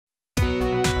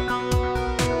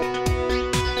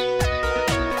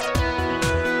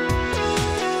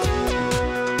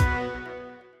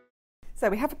So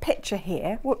we have a picture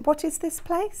here. What is this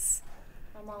place?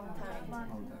 A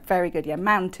mountain. Very good, yeah,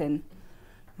 mountain.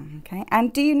 Okay,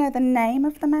 and do you know the name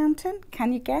of the mountain?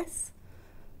 Can you guess?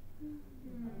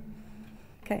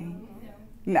 Okay.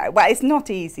 No, well, it's not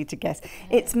easy to guess.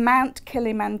 It's Mount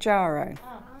Kilimanjaro.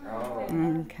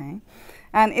 Okay.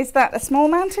 And is that a small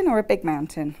mountain or a big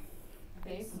mountain?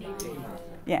 Big.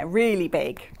 Yeah, really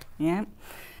big. Yeah.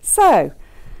 So,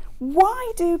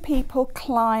 why do people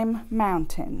climb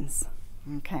mountains?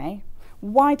 Okay.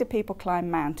 Why do people climb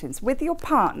mountains? With your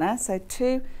partner, so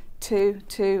 2, 2,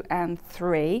 2 and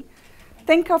 3.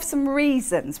 Think of some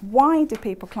reasons. Why do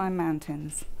people climb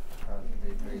mountains?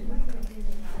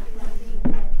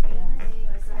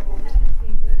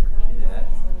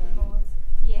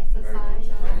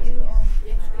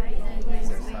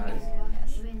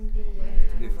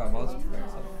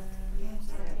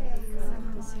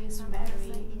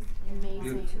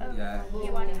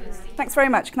 Thanks very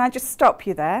much. Can I just stop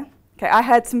you there? Okay, I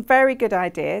heard some very good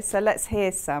ideas, so let's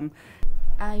hear some.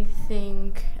 I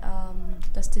think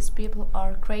that these people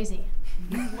are crazy.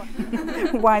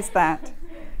 Why is that?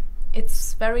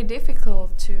 It's very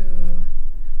difficult to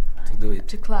do it.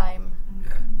 To climb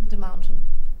the mountain.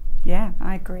 Yeah,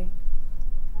 I agree.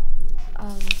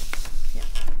 Yeah.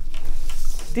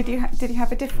 Did you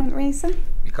have a different reason?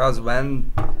 Because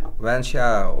when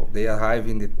they arrive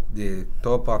in the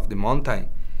top of the mountain,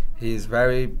 he is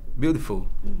very beautiful.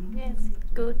 Yes,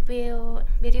 good view,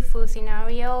 beautiful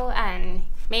scenario, and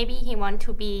maybe he want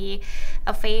to be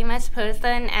a famous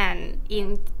person, and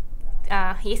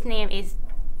his name is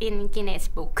in Guinness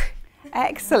Book.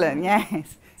 Excellent,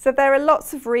 yes. So there are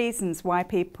lots of reasons why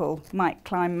people might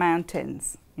climb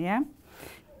mountains, yeah?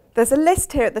 There's a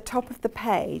list here at the top of the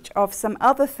page of some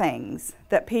other things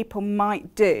that people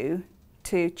might do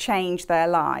to change their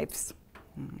lives.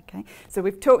 Okay, so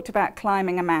we've talked about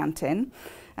climbing a mountain,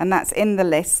 and that's in the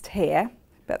list here,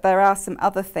 but there are some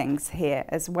other things here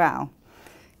as well.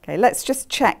 Okay, let's just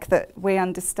check that we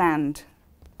understand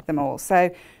them all.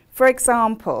 So, for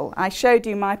example, I showed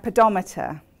you my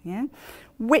pedometer, yeah?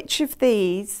 Which of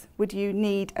these would you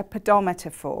need a pedometer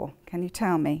for? Can you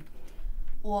tell me?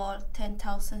 Walk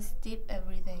 10,000 steps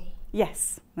every day.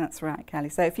 Yes, that's right, Callie.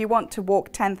 So if you want to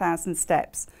walk 10,000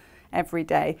 steps every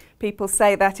day, people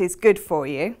say that is good for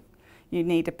you. You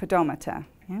need a pedometer.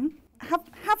 Yeah?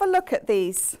 Have a look at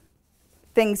these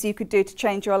things you could do to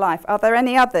change your life. Are there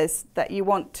any others that you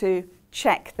want to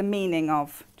check the meaning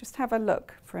of? Just have a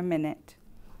look for a minute.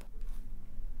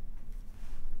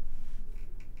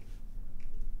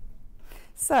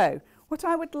 So, what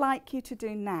I would like you to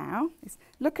do now is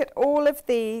look at all of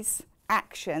these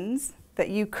actions that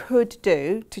you could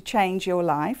do to change your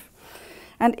life.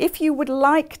 And if you would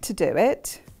like to do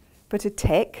it, put a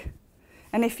tick.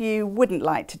 And if you wouldn't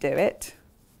like to do it,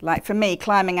 like for me,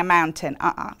 climbing a mountain,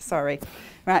 sorry,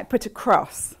 right, put a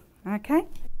cross, okay?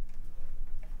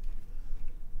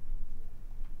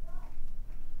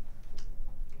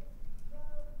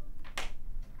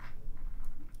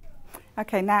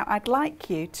 Okay, now I'd like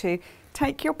you to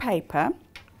take your paper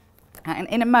and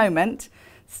in a moment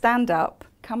stand up,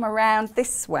 come around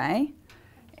this way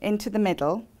into the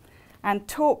middle and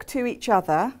talk to each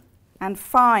other and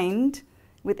find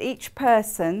with each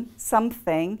person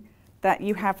something that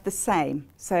you have the same.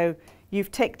 So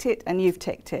you've ticked it and you've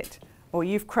ticked it, or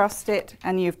you've crossed it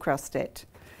and you've crossed it,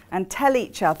 and tell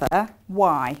each other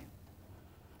why.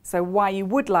 So why you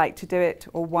would like to do it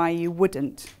or why you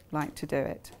wouldn't like to do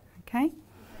it. Okay?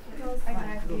 I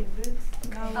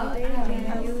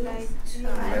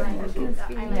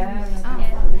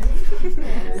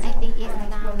think it's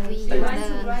now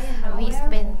we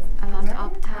spend a lot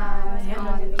of time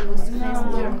on use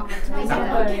Facebook or Twitter.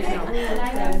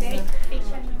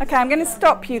 Okay, I'm going to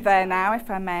stop you there now,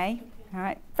 if I may. All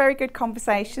right, very good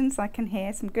conversations. I can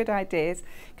hear some good ideas.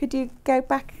 Could you go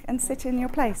back and sit in your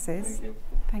places?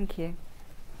 Thank you.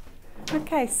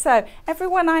 Okay, so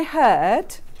everyone I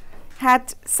heard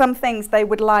had some things they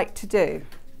would like to do.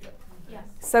 Yes.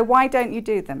 So why don't you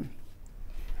do them?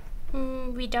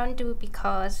 We don't do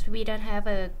because we don't have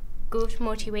a good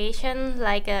motivation.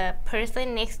 Like a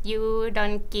person next you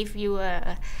don't give you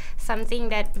something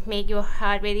that make your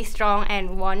heart very strong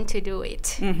and want to do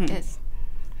it. Mm-hmm. Yes.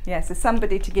 Yeah, so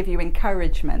somebody to give you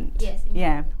encouragement. Yes.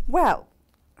 Yeah. Well,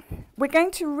 we're going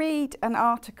to read an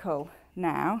article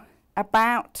now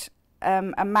about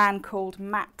a man called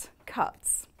Matt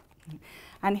Cutts.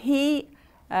 And he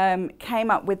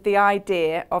came up with the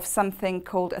idea of something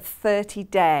called a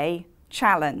 30-day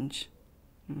challenge.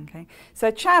 Okay. So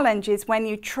a challenge is when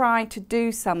you try to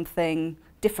do something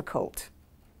difficult.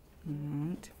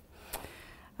 Right.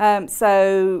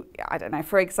 So, I don't know,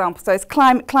 for example, so it's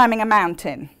climbing a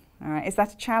mountain. All right, is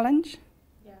that a challenge?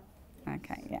 Yeah.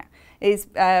 Okay, yeah. Is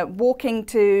walking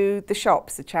to the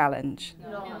shops a challenge?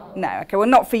 No. No, okay, well,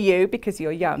 not for you because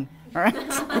you're young, all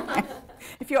right?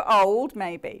 If you're old,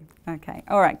 maybe. Okay,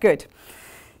 all right, good.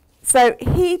 So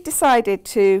he decided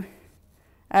to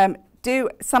do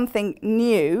something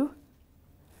new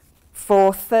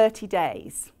for 30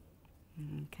 days.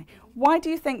 Okay. Why do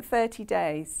you think 30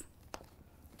 days?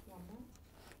 1 month.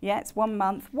 Yeah, it's 1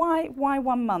 month. Why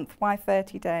 1 month? Why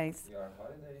 30 days? Your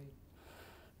holiday.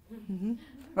 Mm-hmm.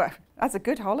 Well, that's a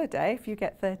good holiday if you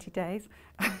get 30 days.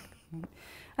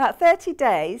 30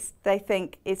 days, they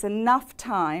think, is enough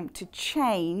time to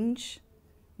change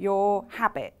your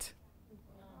habit.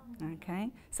 Okay,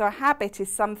 so a habit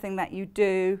is something that you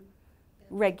do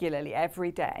regularly,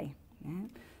 every day. Yeah?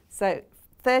 So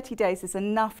 30 days is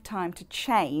enough time to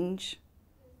change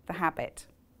the habit,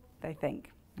 they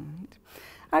think. Right.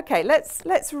 Okay,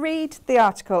 let's read the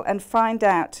article and find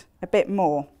out a bit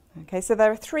more. Okay, so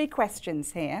there are 3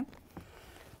 questions here.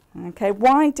 Okay,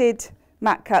 why did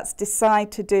Matt Cutts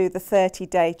decide to do the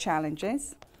 30-day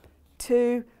challenges?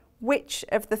 2, which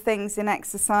of the things in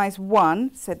exercise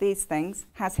 1, so these things,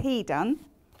 has he done?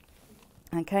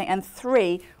 Okay, and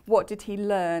 3, what did he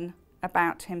learn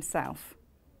about himself?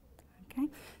 Okay,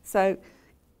 so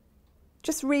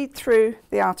just read through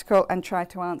the article and try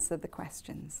to answer the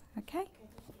questions. Okay?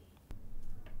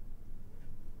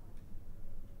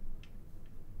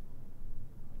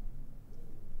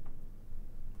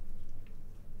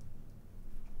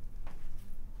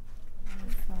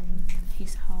 From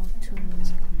his how to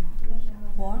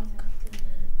work.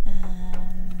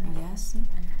 Yes,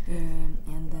 and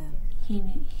He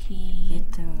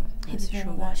it less didn't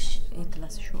sugar. watch. It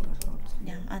less sugar also.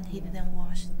 Yeah, and he didn't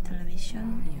watch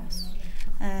television Yes.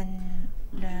 and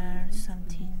learn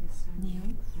something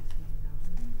new.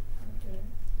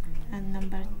 And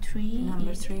number 3.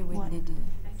 Number is 3, what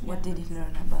what did he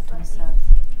learn about himself?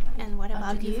 And what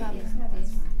about you?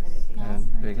 And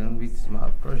vegan with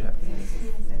small project.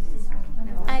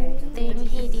 I think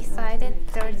he decided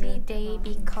 30 days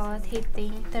because he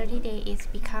think 30 days is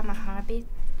become a habit.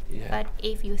 Yeah. But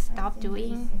if you stop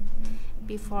doing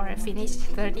before finish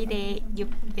 30 days, you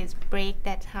just break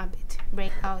that habit,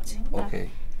 break out. Okay.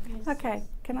 Okay,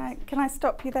 can I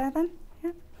stop you there then?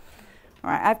 Yeah.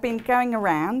 All right, I've been going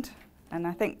around, and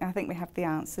I think we have the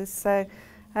answers. So,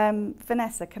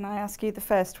 Vanessa, can I ask you the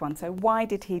first one? So, why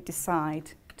did he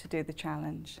decide to do the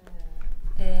challenge?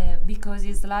 Because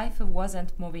his life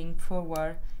wasn't moving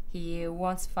forward. He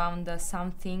once found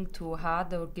something to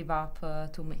add or give up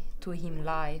to him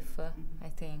life, I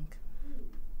think.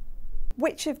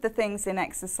 Which of the things in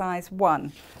exercise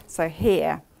 1, so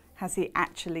here, has he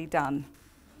actually done?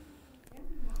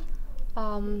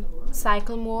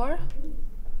 cycle more,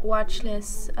 watch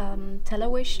less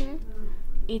television,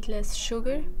 eat less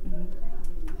sugar,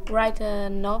 write a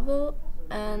novel,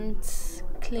 and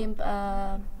climb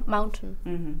a mountain.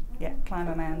 Mm-hmm. Yeah, climb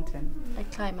a mountain. I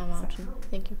climb a mountain.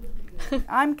 Thank you.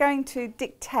 I'm going to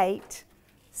dictate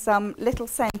some little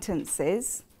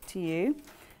sentences to you,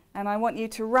 and I want you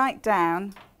to write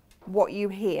down what you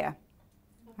hear.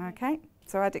 Okay?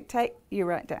 So I dictate, you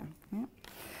write down. Yeah.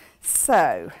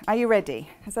 So, are you ready?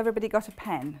 Has everybody got a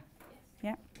pen?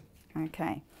 Yeah?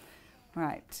 Okay.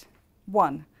 Right.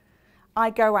 1. I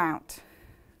go out.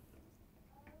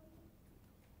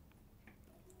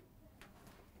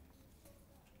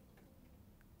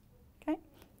 Okay.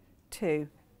 2.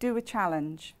 Do a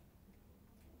challenge.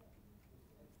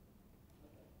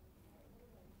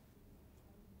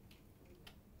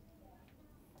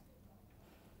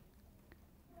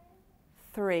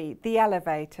 3. The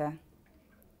elevator.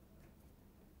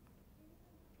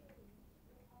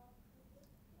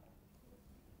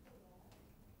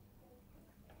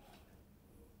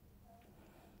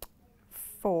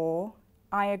 4.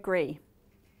 I agree.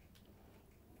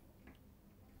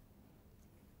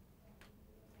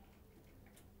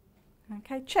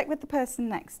 'Okay, check with the person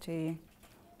next to you.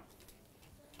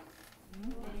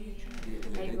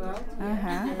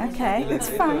 Okay, it's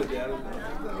fine.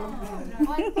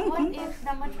 What is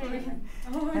number 3?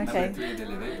 Okay,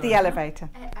 the elevator.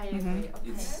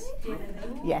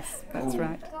 Yes, that's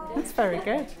right. That's very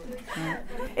good. Right.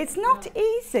 It's not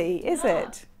easy, is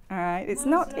it? All right, it's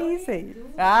not easy.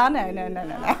 Ah, no.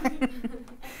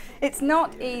 It's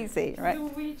not easy, right?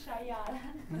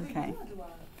 Okay.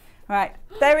 Right,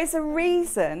 there is a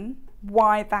reason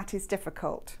why that is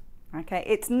difficult. Okay,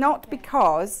 it's not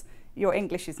because your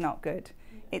English is not good.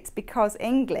 It's because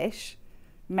English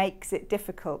makes it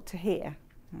difficult to hear.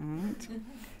 All right.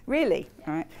 Really?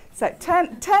 All right. So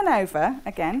turn over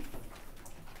again.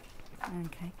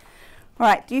 Okay. All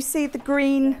right, do you see the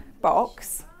green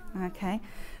box? Okay.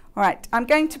 All right, I'm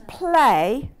going to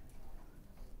play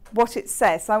what it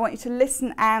says. So I want you to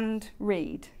listen and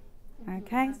read.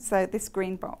 Okay, so this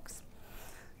green box.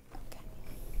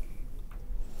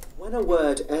 When a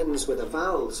word ends with a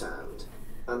vowel sound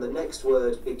and the next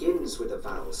word begins with a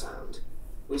vowel sound,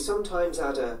 we sometimes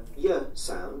add a y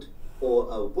sound or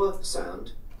a w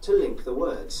sound to link the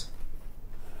words.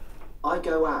 I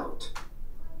go out.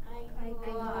 I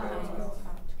go out.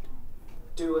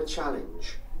 Do a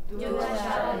challenge. Do a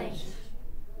challenge.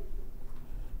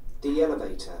 The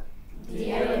elevator.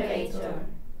 The elevator.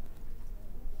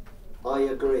 I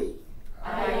agree.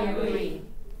 I agree.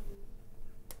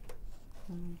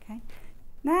 Okay.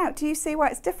 Now, do you see why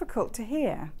it's difficult to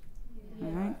hear?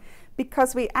 Right.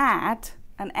 Because we add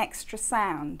an extra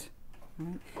sound,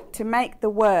 right, to make the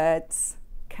words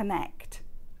connect.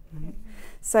 Right.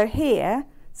 So here,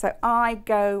 so I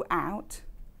go out.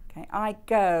 Okay, I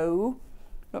go.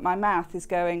 Look, my mouth is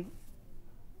going.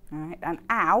 All right, and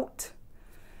out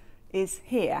is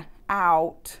here.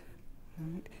 Out.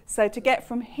 Right. So to get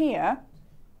from here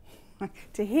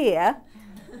to here,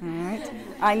 right,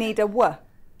 I need a w.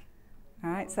 All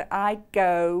right, so I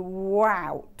go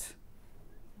out.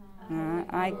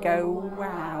 I go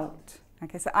out.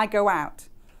 Okay, so I go out.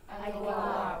 I go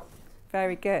out.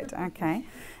 Very good. Okay,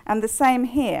 and the same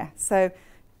here. So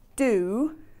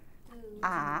do,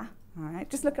 ah. All right,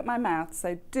 just look at my mouth.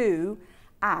 So do,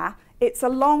 ah. It's a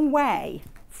long way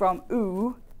from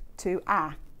oo to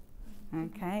ah.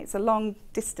 Okay, it's a long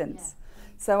distance.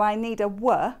 So I need a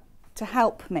w to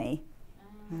help me.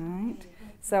 All right.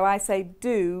 So I say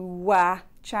do wa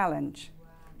challenge.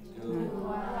 Do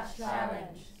a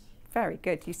challenge. Very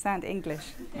good. You sound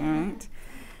English. All right.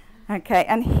 Okay,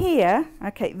 and here,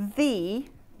 okay, the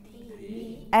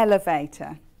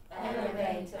elevator.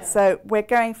 Elevator. So we're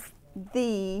going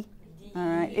the. All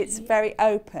right. It's very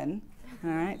open. All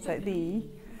right. So the.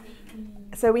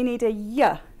 So we need a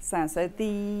y sound. So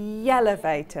the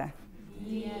elevator.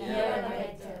 The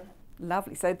elevator.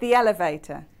 Lovely. So the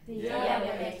elevator. The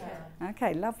elevator.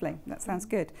 Okay, lovely. That sounds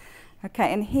good.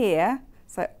 Okay, and here,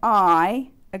 so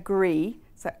I agree.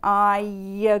 So I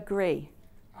agree.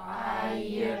 I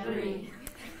agree.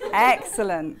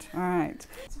 Excellent. All right.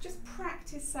 So just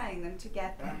practice saying them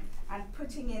together and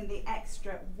putting in the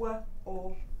extra w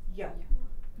or y.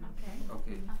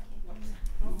 Okay.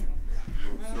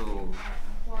 So,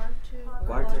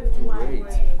 quarter to 8.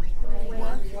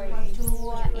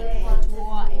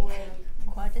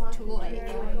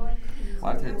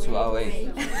 Quarter to 8.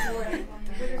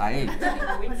 I 8.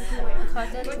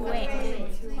 Quarter to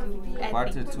 8.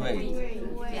 Quarter to 8.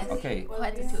 Okay.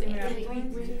 Quarter to 8.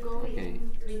 Okay.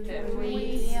 We are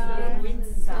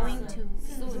going to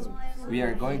We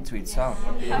are going to eat some.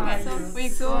 We're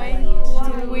going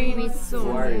to win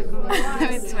soon.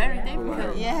 It's very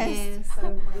difficult. Yes.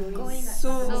 Going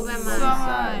So am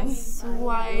I. So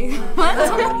I.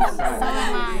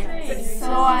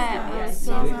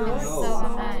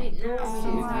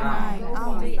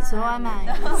 So am I.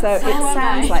 So it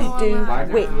sounds like do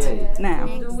wit now.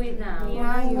 Do it now.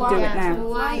 Do it now.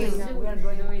 Who are you?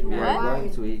 We are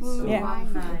going to eat soon. Yeah.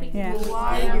 Yeah. Who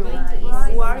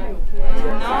are you?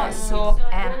 Not so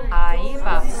am I,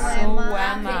 but so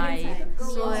am I.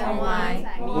 So am I.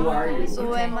 Who are you?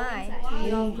 So am I.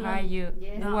 Who are you?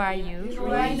 Who are you? Who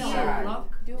are you?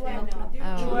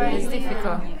 Oh, it's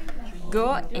difficult.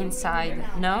 Go inside.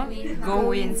 No?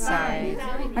 Go inside.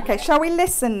 Okay, shall we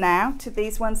listen now to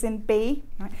these ones in B?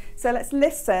 Right. So let's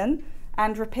listen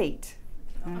and repeat.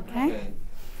 Okay.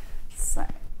 So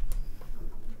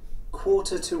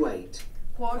Quarter to 8.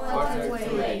 Quarter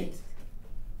to 8.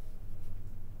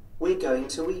 We're going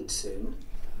to eat soon.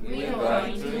 We're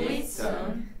going to eat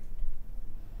soon.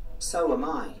 So am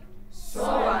I. So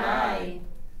am I.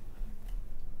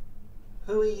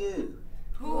 Who are you?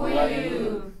 Who are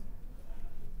you?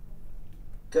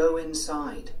 Go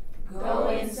inside. Go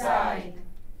inside.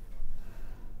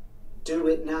 Do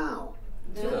it now.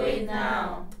 Do it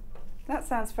now. that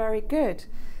sounds very good.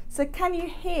 So can you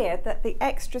hear that the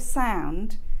extra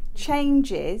sound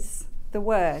changes the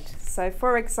word? So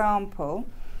for example,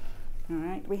 all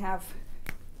right, we have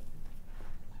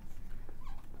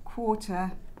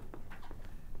quarter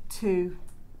to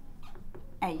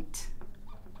 8.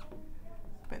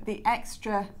 But the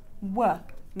extra w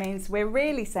means we're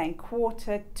really saying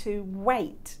quarter to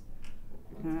wait.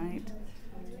 All right?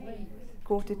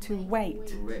 Quarter to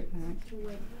wait.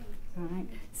 All right.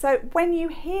 So when you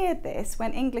hear this,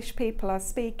 when English people are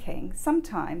speaking,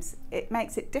 sometimes it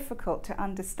makes it difficult to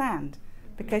understand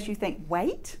because you think,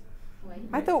 wait?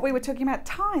 I thought we were talking about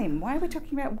time. Why are we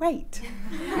talking about weight?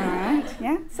 All right,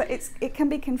 yeah? So it can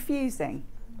be confusing.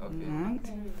 Okay. All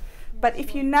right? But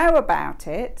if you know about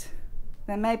it,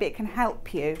 then maybe it can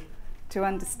help you to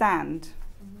understand.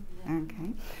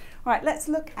 Okay. All right, let's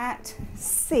look at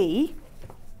C.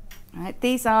 All right,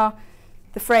 these are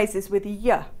the phrases with y.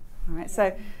 All right,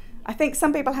 so I think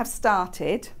some people have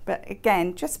started, but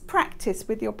again, just practice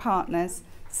with your partners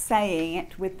saying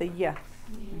it with the y.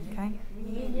 Okay?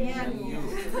 3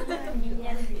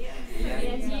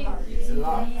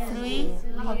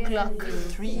 o'clock.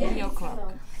 3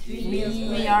 o'clock.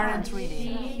 We aren't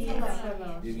ready.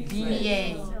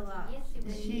 BA.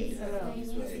 The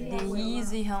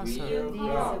easy answer.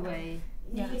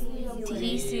 The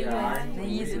easy way. The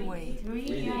easy way.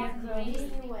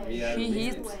 She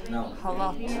eats a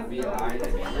lot. 3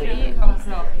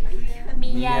 o'clock.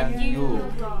 Me and you.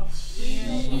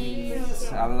 She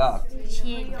eats a lot. She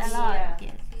eats a lot.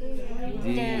 Yes.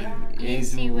 The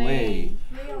easy way.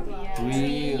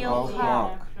 3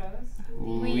 o'clock.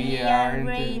 We aren't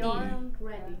ready.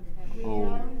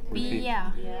 Oh, We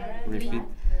are. repeat.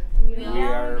 We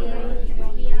are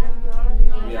ready.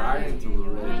 We aren't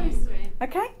ready.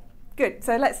 Okay, good.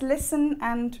 So let's listen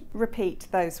and repeat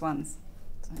those ones.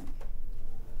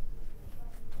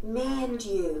 Me and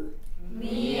you.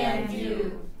 Me and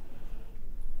you.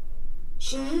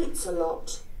 She eats a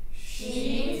lot. She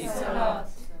eats a lot.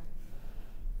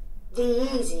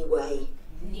 The easy way.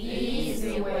 The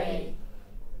easy way.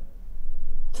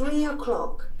 3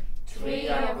 o'clock. 3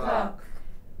 o'clock.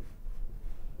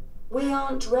 We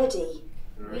aren't ready.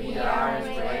 We aren't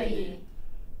ready.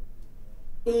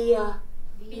 Beer.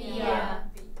 Beer.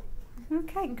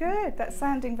 Okay, good. That's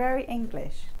sounding very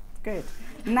English. Good.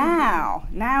 Now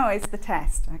is the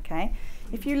test, okay?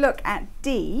 If you look at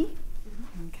D,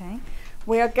 okay,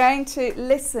 we are going to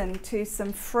listen to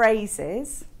some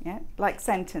phrases, yeah, like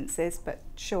sentences, but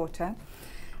shorter.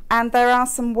 And there are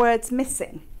some words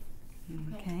missing,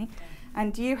 okay?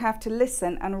 And you have to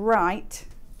listen and write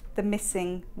the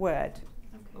missing word,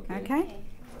 okay?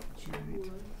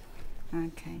 Right.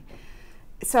 Okay.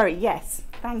 Sorry, yes,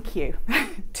 thank you.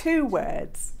 2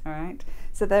 words, all right?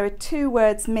 So there are 2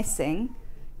 words missing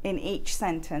in each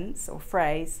sentence or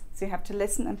phrase. So you have to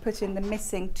listen and put in the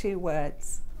missing 2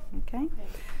 words, okay?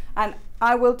 And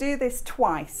I will do this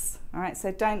twice, all right?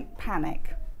 So don't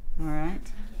panic, all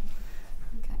right?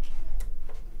 Okay.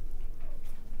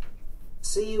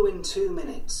 See you in 2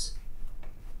 minutes.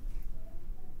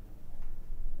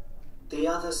 The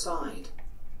other side.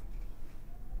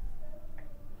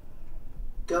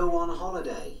 Go on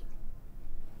holiday.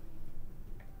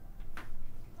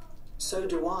 So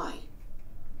do I.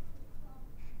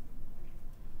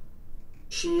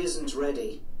 She isn't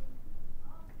ready.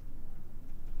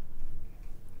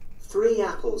 3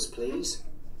 apples, please.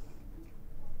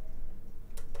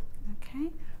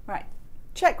 Okay, right.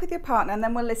 Check with your partner and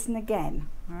then we'll listen again,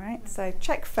 all right? So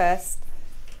check first,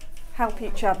 help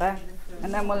each other,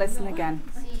 and then we'll listen again.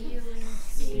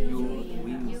 You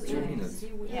win 2 minutes.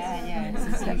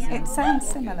 It sounds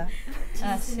similar.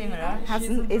 Similar.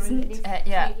 Hasn't, isn't.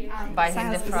 Yeah, by the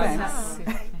Sounds the same. process.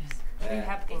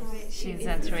 She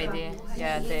isn't ready.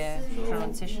 Yeah, the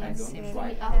pronunciation is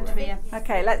similar. 3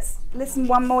 Okay, let's listen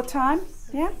one more time,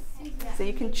 yeah? So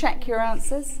you can check your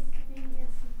answers.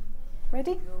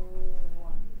 Ready?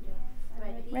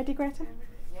 Ready, Greta?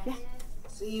 Yeah.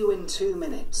 See you in 2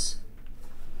 minutes.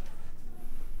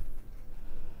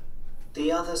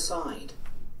 The other side.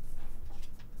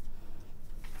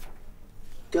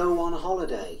 Go on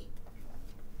holiday.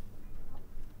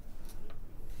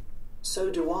 So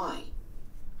do I.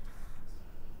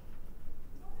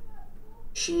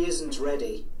 She isn't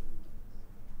ready.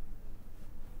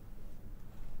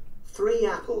 3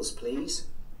 apples, please.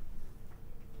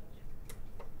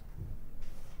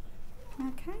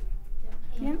 Okay.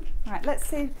 Yeah. Right, let's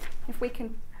see if we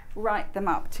can write them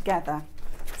up together.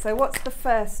 So what's the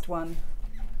first one?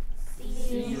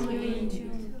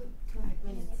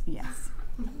 Yes.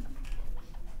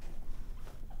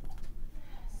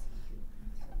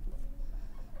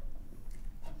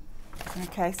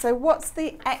 Okay, so what's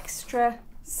the extra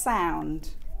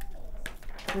sound?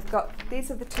 We've got,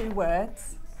 these are the 2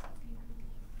 words.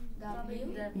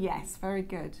 Yes, very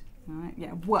good. All right,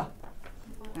 yeah, w.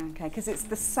 Okay, because it's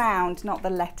the sound, not the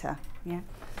letter. Yeah.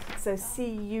 So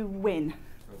see you win.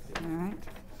 All right.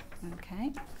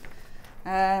 Okay.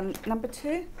 Number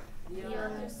 2.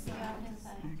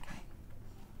 Okay.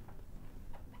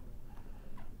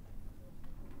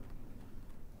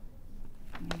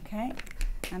 Okay.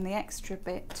 And the extra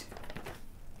bit.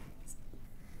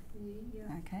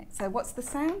 Okay. So what's the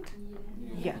sound?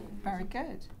 Yeah. Very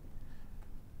good.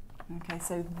 Okay,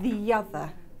 so the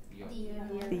other. The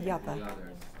other. The other.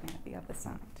 Yeah, the other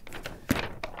side.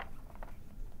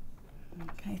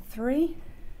 Okay, 3.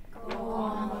 Go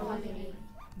on holiday.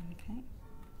 Okay.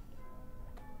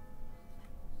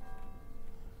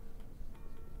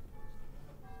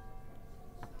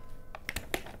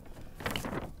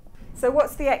 So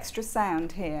what's the extra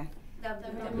sound here?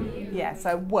 Yeah,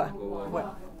 so w.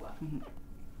 Mhm.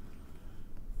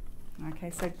 Okay,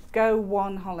 so go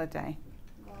on holiday.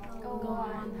 Go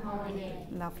on holiday.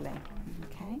 Lovely.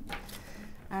 Okay.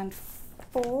 And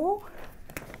 4.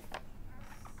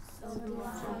 So do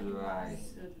I.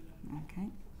 Okay.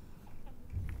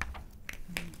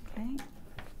 Okay.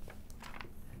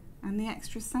 And the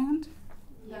extra sound?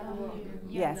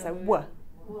 Yeah, so w.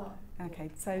 Okay,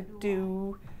 so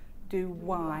do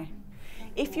y.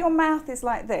 If your mouth is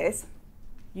like this,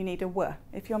 you need a w.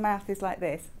 If your mouth is like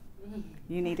this,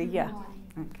 you need a y.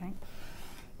 Okay.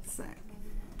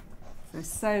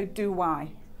 So do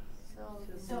I.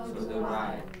 So do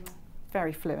I.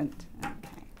 Very fluent.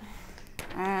 Okay.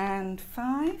 And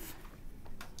 5.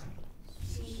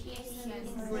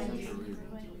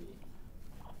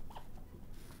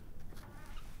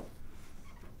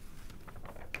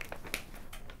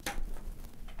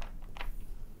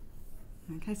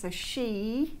 Okay, so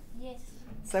she. Yes.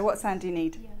 So what sound do you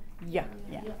need? Yeah.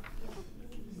 Yeah.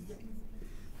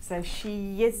 So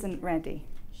she isn't ready.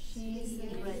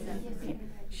 Yeah.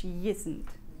 She isn't.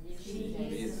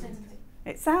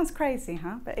 It sounds crazy,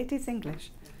 huh? But it is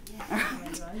English.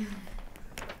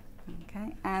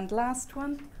 Okay, and last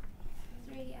one.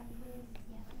 3 apples.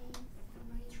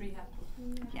 3 apples.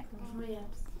 Yeah. 3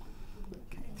 apples.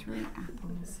 Okay, 3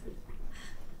 apples.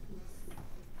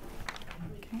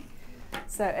 Okay.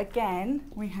 So again,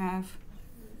 we have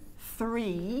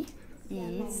 3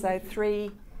 e's. So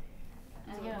 3.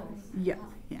 Yeah.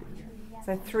 Yeah.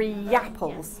 So 3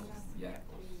 apples. Yeah.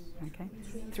 Okay.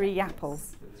 3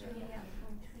 apples.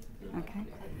 Okay.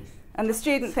 And the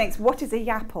student thinks, what is a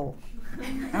yapple?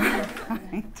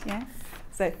 Right, yeah.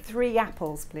 So 3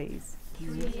 apples, please.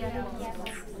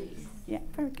 Yeah,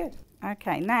 very good.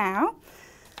 Okay, now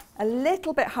a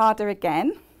little bit harder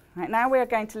again. Right, now we are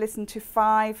going to listen to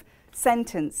 5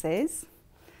 sentences,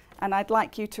 and I'd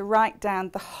like you to write down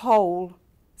the whole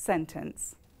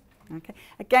sentence. Okay.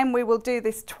 Again, we will do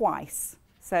this twice.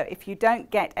 So if you don't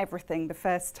get everything the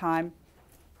first time,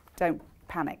 don't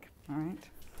panic. All right.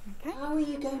 Okay. How are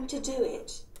you going to do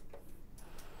it?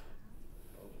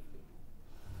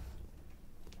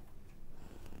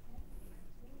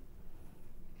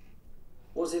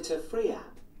 Was it a free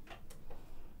app?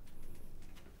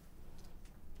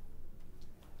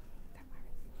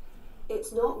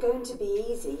 It's not going to be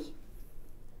easy.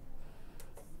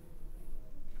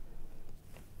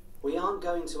 We aren't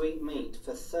going to eat meat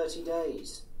for 30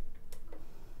 days.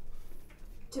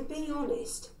 To be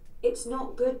honest, it's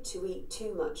not good to eat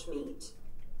too much meat.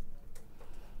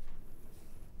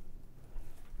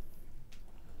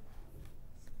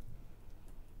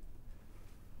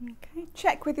 Okay.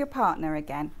 Check with your partner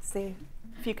again. See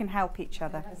if you can help each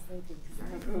other.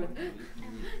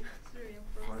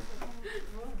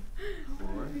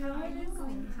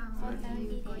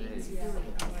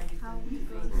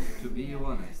 To be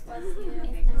honest.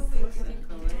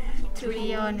 To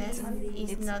be honest,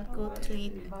 it's not good to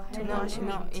eat too much meat.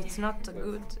 No, it's not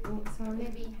good.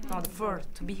 Not for,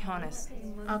 to be honest.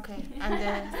 Okay, and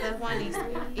the third one is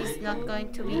it's not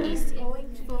going to be easy.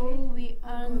 So we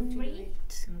aren't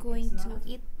going to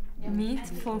eat. Meat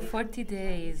for 40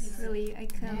 days. Really, I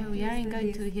can't. Yeah, we aren't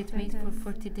going to eat meat for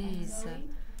 40 days.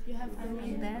 You have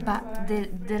done that. But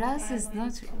the rest is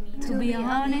not, to be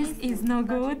honest, is no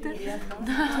good. Too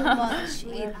much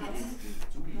eat.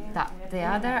 The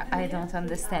other I don't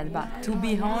understand, but to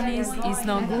be honest is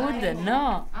no good.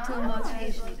 No. Too much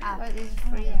eat. What is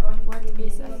free? What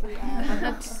is a free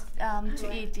app?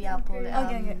 To eat the apple.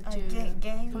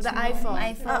 For the iPhone.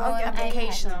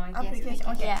 Application. Application.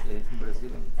 Okay. Yeah.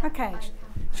 Okay.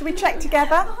 Should we check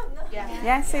together?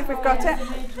 Yeah, see if we've got it.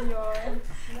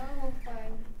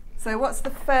 So what's the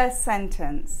first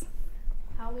sentence?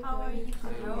 How are you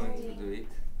going to do it.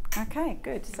 Okay,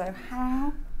 good. So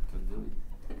how To do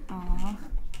it. are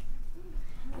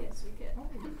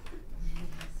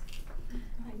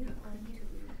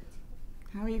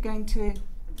how are you going to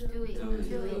Do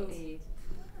it.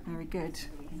 very good.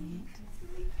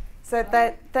 So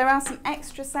there are some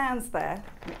extra sounds there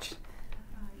which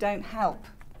don't help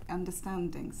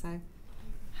understanding. So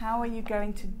how are you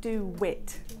going to do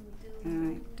it? All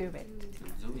right, do it.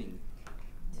 Doing.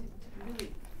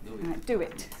 All right, do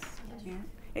it. Yeah.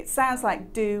 It sounds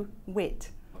like do wit.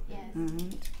 Yes.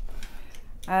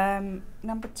 All right.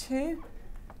 Number 2.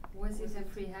 Was it a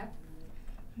free app?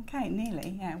 Okay,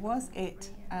 nearly. Yeah, was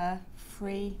it a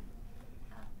free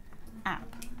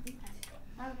app?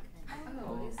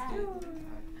 Oh, it's good.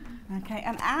 Okay,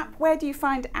 an app. Where do you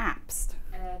find apps?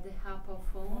 The app of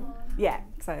phone. Yeah,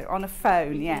 so on a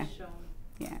phone. Yeah, Application.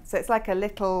 yeah. So it's like a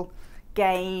little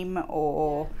game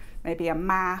or maybe a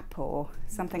map or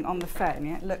something on the phone.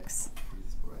 Yeah, it looks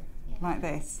like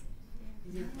this.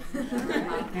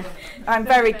 I'm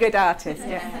very good artist.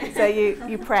 Yeah. So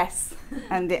you press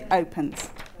and it opens.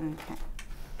 Okay.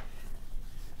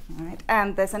 All right.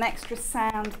 And there's an extra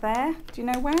sound there. Do you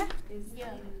know where?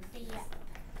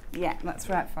 Yeah, that's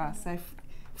right, fast. So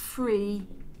free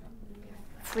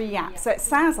yap. So it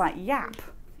sounds like yap.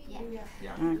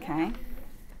 Okay.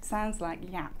 Sounds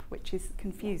like yap, which is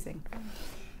confusing.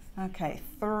 Okay,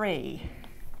 3.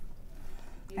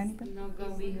 It's not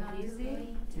going to be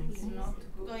easy. It's not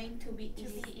Going to be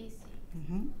easy.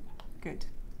 Mm-hmm. Good.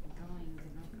 going,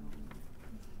 not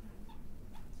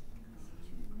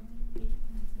going.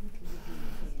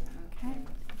 Okay.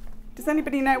 Does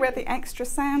anybody know where the extra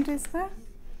sound is there?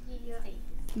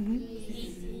 Mm-hmm.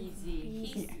 Easy.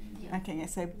 Yeah. Okay, yeah,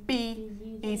 so be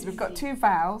easy. We've got 2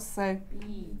 vowels, so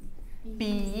be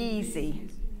easy.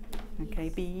 Okay,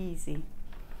 be easy.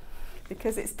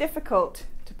 Because it's difficult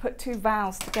to put 2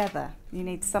 vowels together. You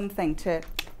need something to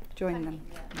join them.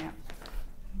 Yeah.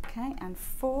 Okay, and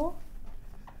 4.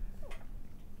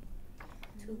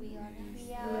 To be honest.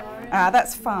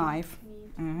 That's 5.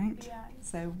 All right.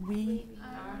 So we.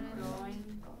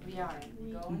 We are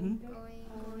Mm-hmm.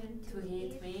 Going to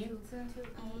eat meat to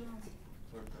eat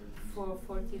for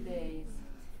 40 days.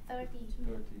 30.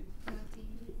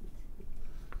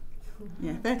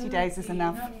 Yeah, 30 days is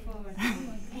enough.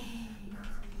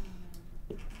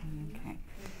 Okay.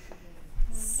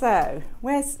 So,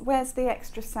 where's the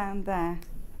extra sound there?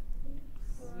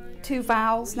 2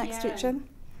 vowels next to each other?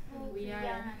 We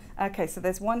are. Okay, so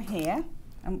there's one here.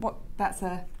 And that's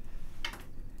a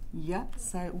yeah,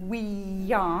 so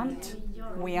we aren't.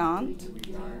 We aren't.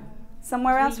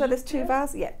 Somewhere else where there's 2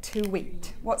 vowels? Yeah, to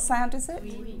wheat. What sound is it?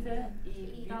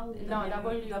 No,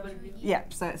 double. Yeah,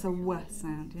 so it's a w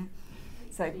sound, yeah.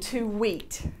 So to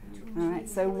wheat. All right,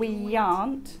 so we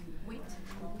aren't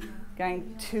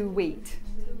going to wheat.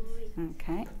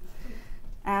 Okay.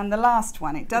 And the last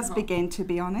one, it does begin, to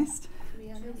be honest.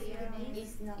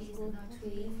 It's not good to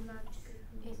eat.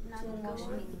 It's not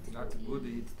good Not good to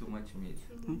eat too much meat.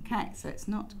 Okay, so it's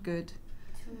not good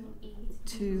to eat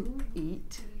to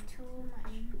eat too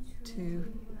much.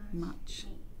 too much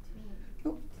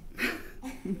oh.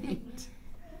 meat.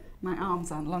 My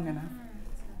arms aren't long enough.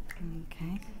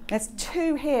 Okay. There's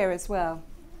 2 here as well.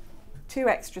 2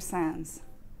 extra sounds.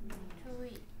 To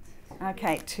eat.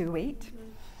 Okay, to eat.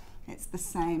 It's the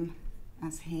same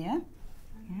as here.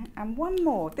 Yeah. And one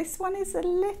more. This one is a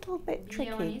little bit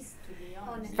tricky.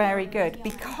 Very good.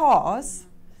 Because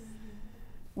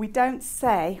we don't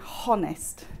say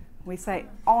honest. We say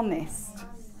honest.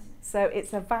 So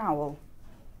it's a vowel.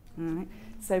 All right.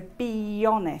 So be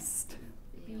honest.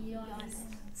 Be honest.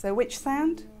 So which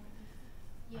sound?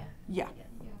 Yeah. Yeah.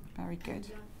 Very good.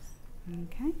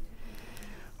 Okay.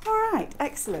 All right,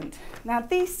 excellent. Now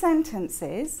these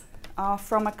sentences are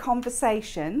from a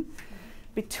conversation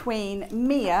between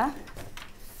Mia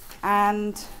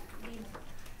and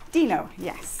Dino.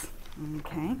 Yes.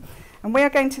 Okay. And we are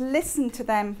going to listen to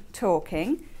them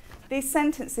talking. These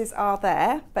sentences are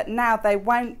there, but now they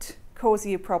won't cause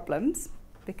you problems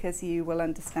because you will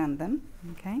understand them.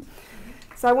 Okay.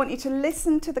 So I want you to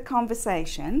listen to the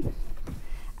conversation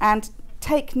and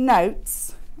take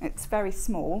notes. It's very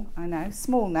small, I know,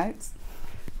 small notes,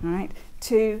 all right,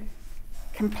 to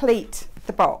complete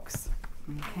the box.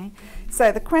 Okay.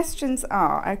 So the questions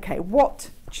are, okay, what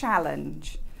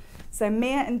challenge? So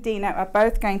Mia and Dino are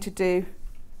both going to do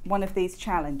one of these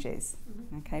challenges.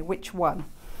 Okay, which one?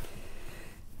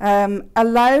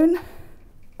 Alone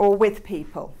or with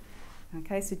people?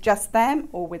 Okay, so just them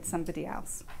or with somebody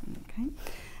else. Okay,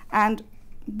 and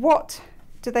what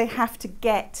do they have to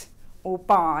get or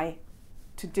buy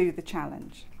to do the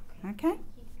challenge? Okay,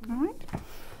 all right.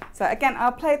 So again,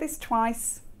 I'll play this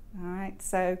twice. All right,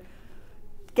 so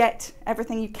get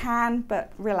everything you can,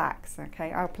 but relax.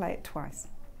 Okay, I'll play it twice.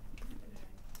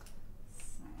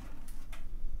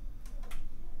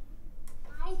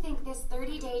 I think this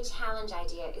 30-day challenge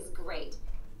idea is great.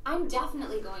 I'm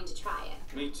definitely going to try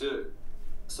it. Me too.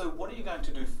 So what are you going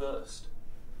to do first?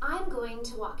 I'm going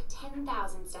to walk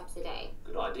 10,000 steps a day.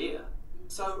 Good idea.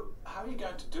 So how are you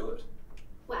going to do it?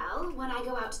 Well, when I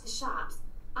go out to the shops,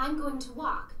 I'm going to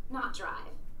walk, not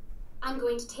drive. I'm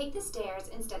going to take the stairs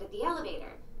instead of the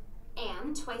elevator.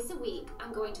 And twice a week,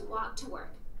 I'm going to walk to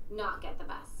work, not get the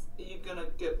bus. Are you going to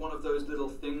get one of those little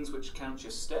things which count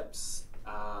your steps?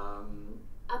 A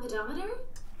pedometer?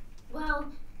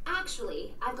 Well,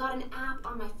 actually, I've got an app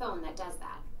on my phone that does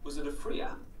that. Was it a free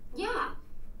app? Yeah.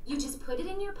 You just put it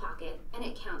in your pocket and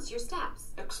it counts your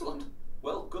steps. Excellent.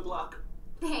 Well, good luck.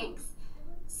 Thanks.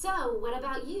 So, what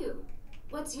about you?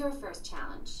 What's your first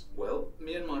challenge? Well,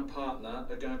 me and my partner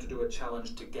are going to do a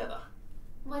challenge together.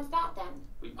 What's that then?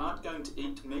 We aren't going to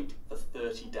eat meat for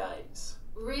 30 days.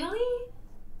 Really?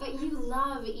 But you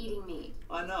love eating meat.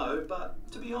 I know, but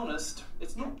to be honest,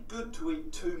 it's not good to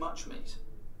eat too much meat.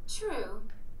 True.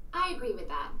 I agree with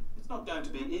that. It's not going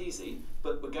to be easy,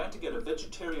 but we're going to get a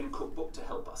vegetarian cookbook to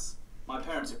help us. My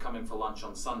parents are coming for lunch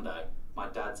on Sunday. My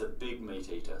dad's a big meat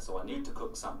eater, so I need to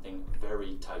cook something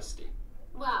very tasty.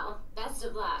 Well, best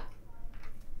of luck.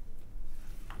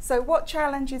 So what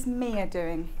challenge is Mia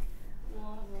doing?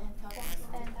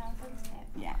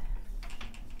 Yeah.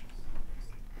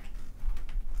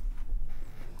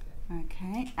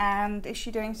 Okay, and is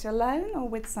she doing it alone or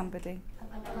with somebody?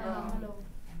 Alone.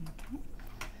 Okay.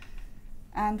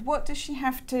 And what does she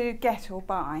have to get or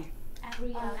buy?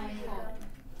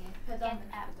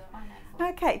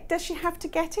 Okay, does she have to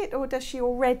get it or does she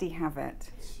already have it?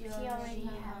 She already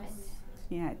has it.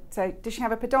 Yeah, so does she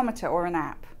have a pedometer or an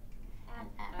app?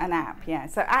 An app, yeah.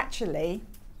 So actually,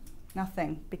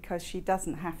 nothing, because she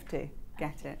doesn't have to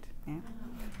get it. Yeah.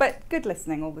 But good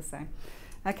listening all the same.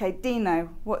 Okay, Dino,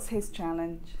 what's his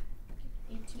challenge?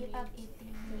 Give up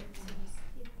eating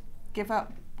meat. Give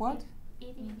up what?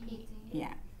 Eating meat.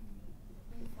 Yeah.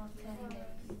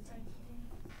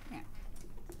 Yeah.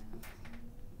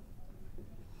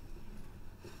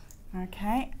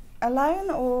 Okay, alone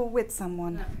or with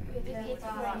someone? No. With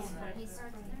friends.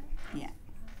 Yeah.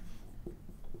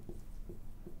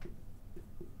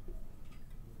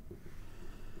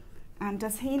 And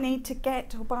does he need to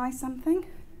get or buy something?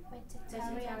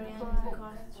 Vegetarian.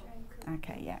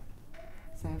 Okay, yeah.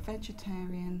 So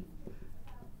vegetarian.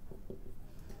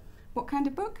 What kind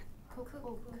of book?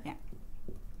 Cookbook. Yeah.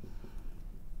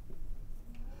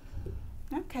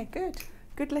 Okay, good.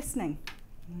 Good listening.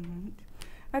 Right.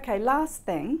 Okay, last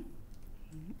thing.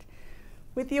 Right.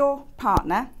 With your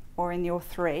partner, or in your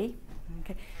three,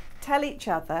 okay, tell each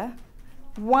other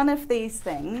one of these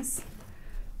things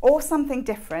or something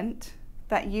different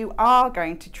that you are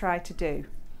going to try to do.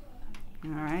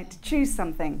 All right, choose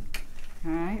something.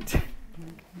 All right.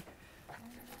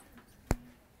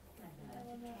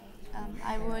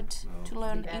 I would to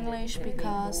learn English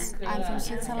because I'm from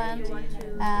Switzerland,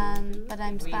 but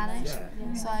I'm Spanish,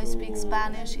 so I speak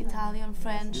Spanish, Italian,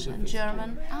 French, and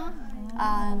German.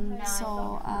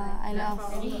 So I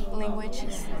love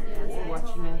languages.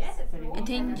 I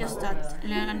think just that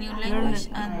learn a new language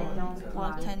and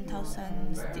walk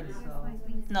 10,000 steps.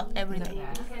 Not every day,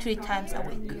 3 times a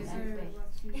week.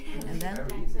 And then?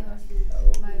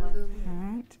 All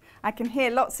right. I can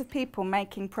hear lots of people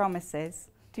making promises.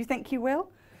 Do you think you will?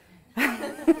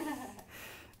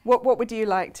 What would you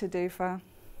like to do, Fa?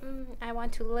 I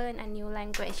want to learn a new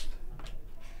language.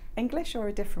 English or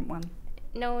a different one?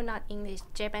 No, not English,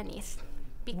 Japanese.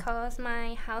 Because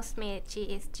my housemate, she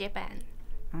is Japan.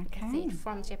 Okay. She's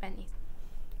from Japanese.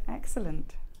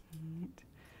 Excellent. Right.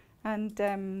 And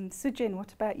Sujin,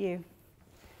 what about you?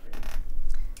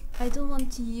 I don't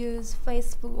want to use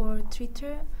Facebook or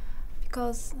Twitter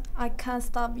because I can't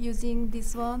stop using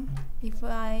this one. If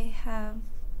I have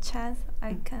chance,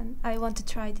 I want to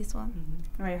try this one.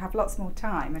 Mm-hmm. Well, you have lots more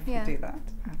time if Yeah. you do that.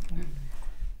 Okay.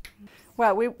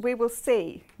 Well, we will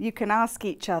see. You can ask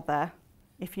each other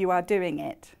if you are doing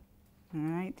it. All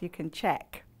right. You can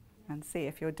check and see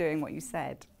if you're doing what you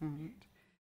said. All right.